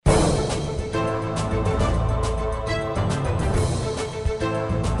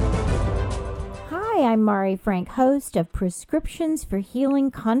I'm Mari Frank, host of Prescriptions for Healing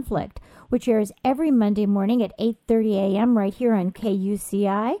Conflict, which airs every Monday morning at 8:30 a.m. right here on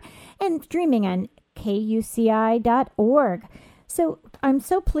KUCI and streaming on kuci.org. So I'm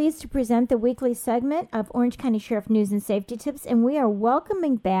so pleased to present the weekly segment of Orange County Sheriff News and Safety Tips, and we are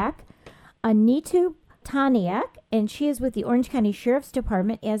welcoming back Anitu, and she is with the Orange County Sheriff's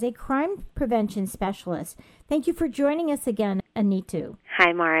Department as a crime prevention specialist. Thank you for joining us again, Anitu.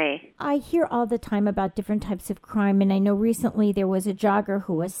 Hi, Mari. I hear all the time about different types of crime, and I know recently there was a jogger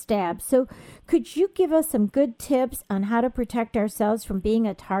who was stabbed. So could you give us some good tips on how to protect ourselves from being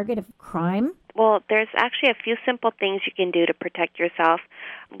a target of crime? Well, there's actually a few simple things you can do to protect yourself.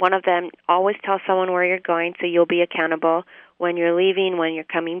 One of them, always tell someone where you're going so you'll be accountable when you're leaving, when you're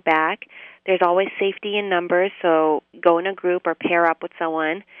coming back. There's always safety in numbers, so go in a group or pair up with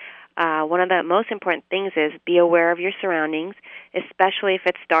someone. One of the most important things is be aware of your surroundings, especially if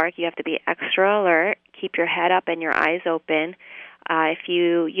it's dark. You have to be extra alert. Keep your head up and your eyes open. If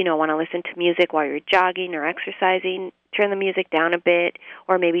you want to listen to music while you're jogging or exercising, turn the music down a bit,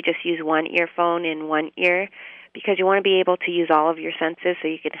 or maybe just use one earphone in one ear, because you want to be able to use all of your senses so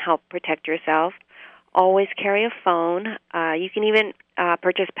you can help protect yourself. Always carry a phone. You can even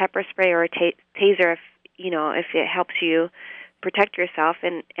purchase pepper spray or a taser if it helps you protect yourself,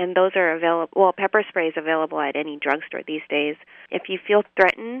 and those are available. Well, pepper spray is available at any drugstore these days. If you feel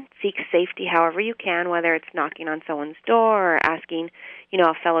threatened, seek safety however you can, whether it's knocking on someone's door or asking,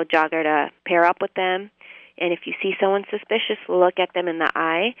 a fellow jogger to pair up with them. And if you see someone suspicious, look at them in the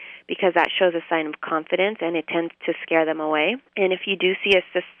eye, because that shows a sign of confidence and it tends to scare them away. And if you do see a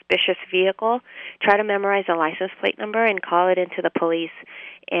suspicious vehicle, try to memorize a license plate number and call it into the police.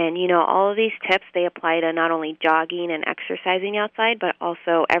 And, all of these tips, they apply to not only jogging and exercising outside, but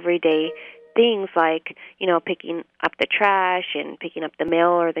also everyday things like, picking up the trash and picking up the mail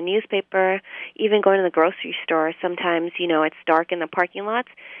or the newspaper, even going to the grocery store. Sometimes, it's dark in the parking lots,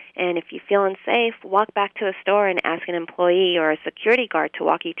 and if you feel unsafe, walk back to the store and ask an employee or a security guard to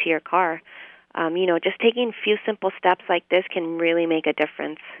walk you to your car. Just taking a few simple steps like this can really make a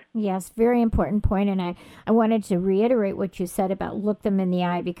difference. Yes, very important point. And I wanted to reiterate what you said about look them in the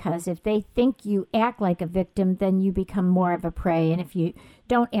eye, because if they think you act like a victim, then you become more of a prey. And if you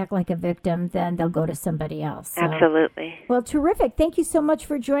don't act like a victim, then they'll go to somebody else. So, absolutely. Well, terrific. Thank you so much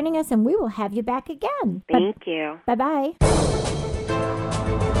for joining us, and we will have you back again. Thank you. Bye-bye.